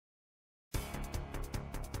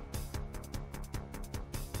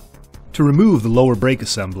To remove the lower brake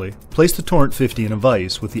assembly, place the Torrent 50 in a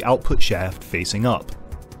vise with the output shaft facing up.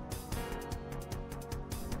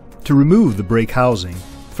 To remove the brake housing,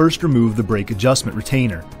 first remove the brake adjustment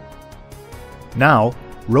retainer. Now,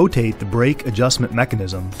 rotate the brake adjustment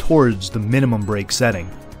mechanism towards the minimum brake setting.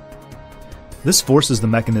 This forces the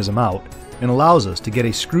mechanism out and allows us to get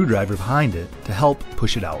a screwdriver behind it to help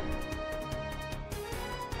push it out.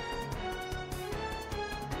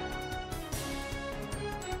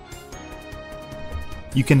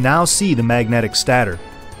 You can now see the magnetic stator.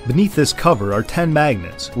 Beneath this cover are 10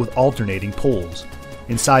 magnets with alternating poles.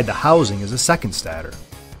 Inside the housing is a second stator.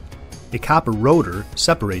 A copper rotor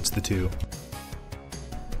separates the two.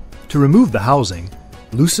 To remove the housing,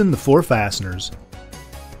 loosen the 4 fasteners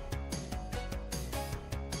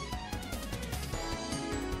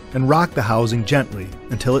and rock the housing gently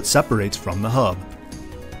until it separates from the hub.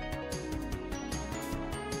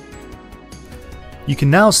 You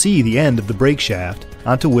can now see the end of the brake shaft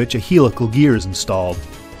onto which a helical gear is installed.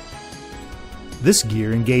 This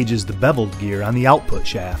gear engages the beveled gear on the output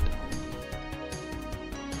shaft.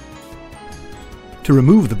 To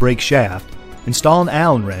remove the brake shaft, install an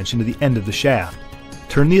Allen wrench into the end of the shaft.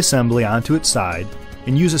 Turn the assembly onto its side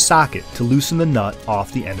and use a socket to loosen the nut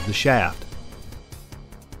off the end of the shaft.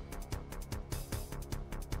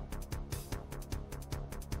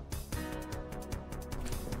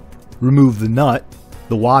 Remove the nut,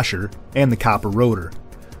 the washer, and the copper rotor.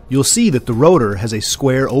 You'll see that the rotor has a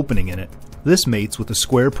square opening in it. This mates with the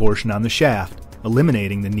square portion on the shaft,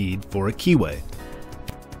 eliminating the need for a keyway.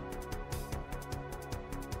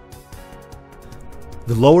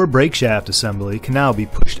 The lower brake shaft assembly can now be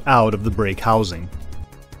pushed out of the brake housing.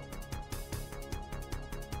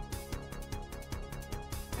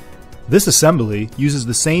 This assembly uses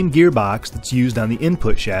the same gearbox that's used on the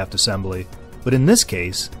input shaft assembly, but in this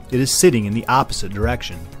case, it is sitting in the opposite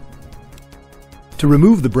direction. To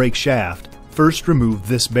remove the brake shaft, first remove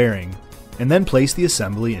this bearing, and then place the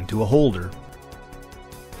assembly into a holder.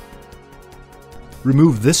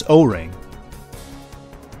 Remove this O-ring.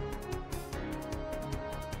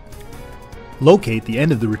 Locate the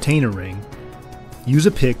end of the retainer ring. Use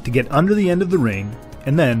a pick to get under the end of the ring,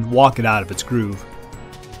 and then walk it out of its groove.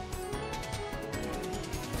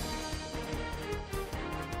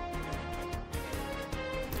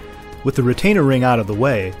 With the retainer ring out of the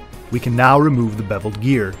way, we can now remove the beveled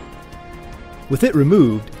gear. With it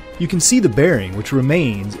removed, you can see the bearing which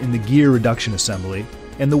remains in the gear reduction assembly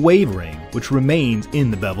and the wave ring which remains in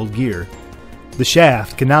the beveled gear. The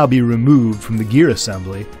shaft can now be removed from the gear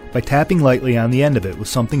assembly by tapping lightly on the end of it with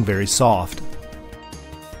something very soft.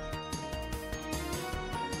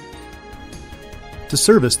 To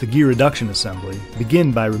service the gear reduction assembly,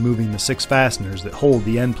 begin by removing the 6 fasteners that hold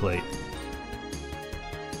the end plate.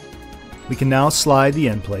 We can now slide the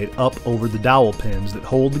end plate up over the dowel pins that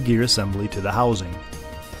hold the gear assembly to the housing.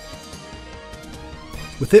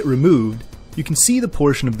 With it removed, you can see the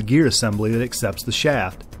portion of the gear assembly that accepts the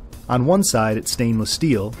shaft. On one side it's stainless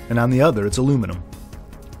steel, and on the other it's aluminum.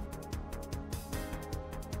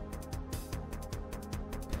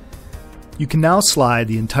 You can now slide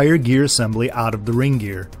the entire gear assembly out of the ring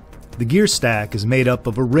gear. The gear stack is made up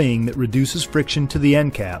of a ring that reduces friction to the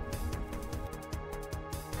end cap.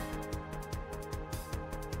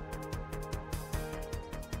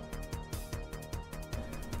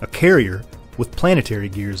 A carrier with planetary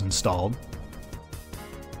gears installed,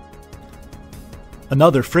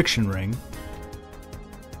 another friction ring,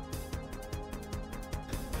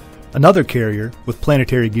 another carrier with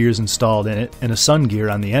planetary gears installed in it and a sun gear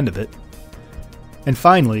on the end of it, and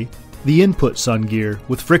finally the input sun gear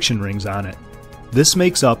with friction rings on it. This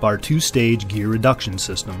makes up our 2-stage gear reduction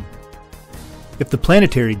system. If the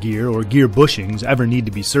planetary gear or gear bushings ever need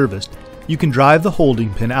to be serviced, you can drive the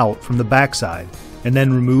holding pin out from the backside and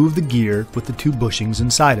then remove the gear with the 2 bushings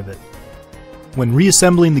inside of it. When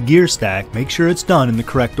reassembling the gear stack, make sure it's done in the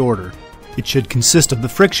correct order. It should consist of the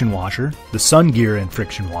friction washer, the sun gear and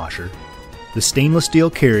friction washer, the stainless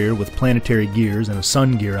steel carrier with planetary gears and a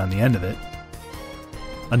sun gear on the end of it,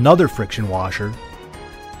 another friction washer,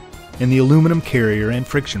 and the aluminum carrier and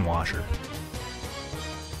friction washer.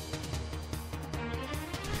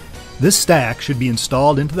 This stack should be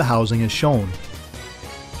installed into the housing as shown.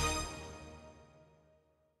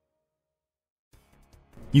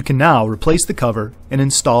 You can now replace the cover and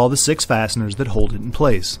install the 6 fasteners that hold it in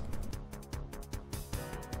place.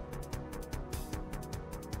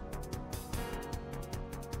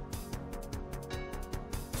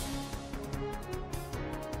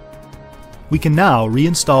 We can now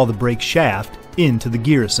reinstall the brake shaft into the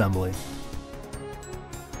gear assembly.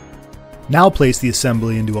 Now place the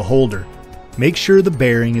assembly into a holder. Make sure the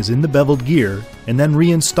bearing is in the beveled gear and then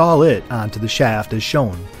reinstall it onto the shaft as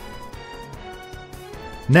shown.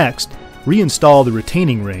 Next, reinstall the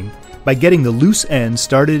retaining ring by getting the loose end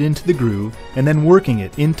started into the groove and then working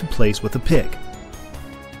it into place with a pick.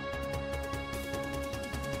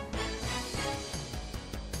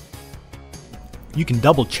 You can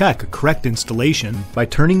double check a correct installation by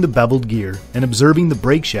turning the beveled gear and observing the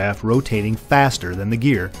brake shaft rotating faster than the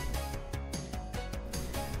gear.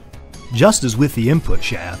 Just as with the input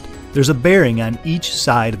shaft, there's a bearing on each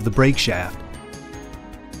side of the brake shaft.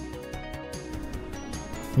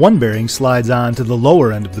 One bearing slides on to the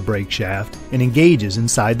lower end of the brake shaft and engages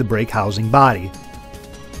inside the brake housing body.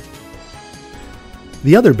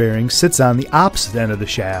 The other bearing sits on the opposite end of the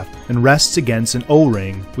shaft and rests against an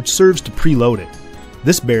O-ring which serves to preload it.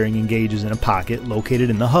 This bearing engages in a pocket located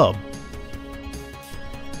in the hub.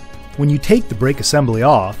 When you take the brake assembly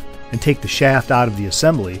off and take the shaft out of the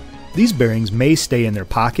assembly, these bearings may stay in their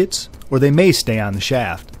pockets or they may stay on the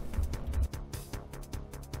shaft.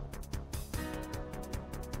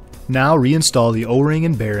 Now reinstall the O-ring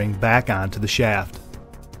and bearing back onto the shaft.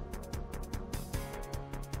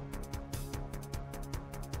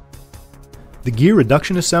 The gear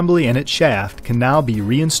reduction assembly and its shaft can now be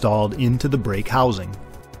reinstalled into the brake housing.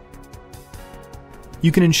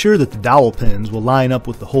 You can ensure that the dowel pins will line up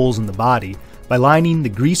with the holes in the body by lining the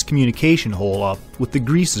grease communication hole up with the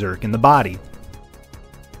grease zerk in the body.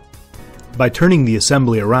 By turning the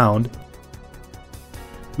assembly around,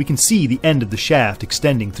 we can see the end of the shaft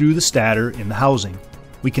extending through the stator in the housing.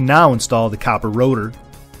 We can now install the copper rotor,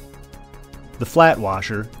 the flat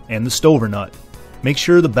washer, and the stover nut. Make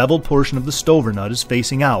sure the beveled portion of the stover nut is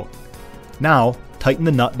facing out. Now, tighten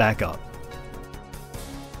the nut back up.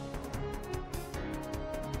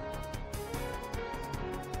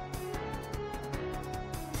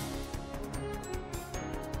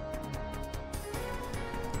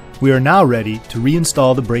 We are now ready to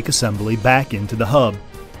reinstall the brake assembly back into the hub.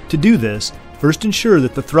 To do this, first ensure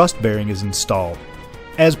that the thrust bearing is installed.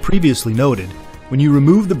 As previously noted, when you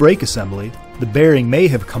remove the brake assembly, the bearing may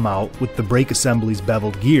have come out with the brake assembly's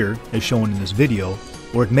beveled gear, as shown in this video,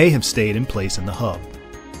 or it may have stayed in place in the hub.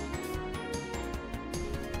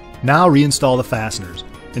 Now reinstall the fasteners,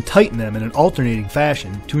 and tighten them in an alternating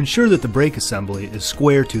fashion to ensure that the brake assembly is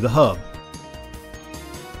square to the hub.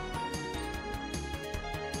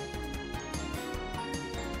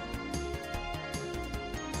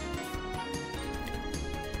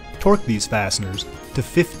 Torque these fasteners to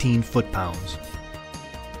 15 foot-pounds.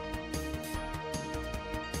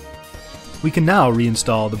 We can now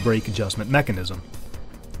reinstall the brake adjustment mechanism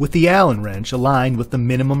with the Allen wrench aligned with the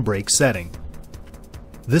minimum brake setting.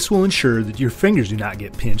 This will ensure that your fingers do not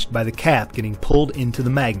get pinched by the cap getting pulled into the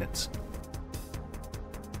magnets.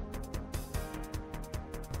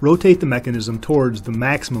 Rotate the mechanism towards the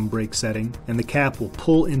maximum brake setting and the cap will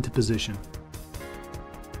pull into position.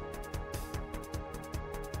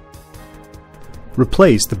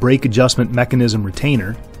 Replace the brake adjustment mechanism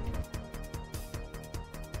retainer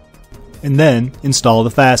and then install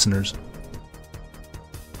the fasteners.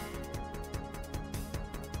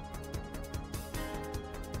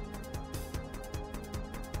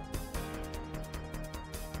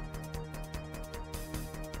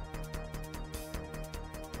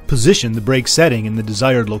 Position the brake setting in the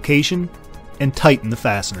desired location and tighten the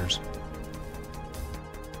fasteners.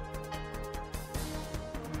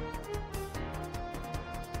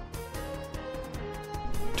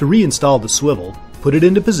 To reinstall the swivel, put it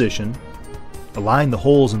into position, align the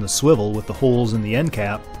holes in the swivel with the holes in the end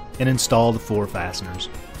cap, and install the 4 fasteners.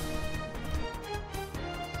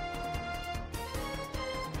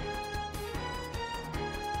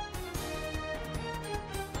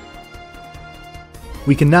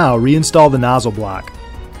 We can now reinstall the nozzle block.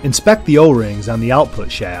 Inspect the O-rings on the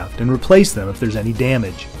output shaft and replace them if there's any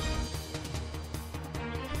damage.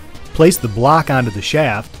 Place the block onto the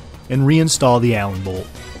shaft and reinstall the Allen bolt.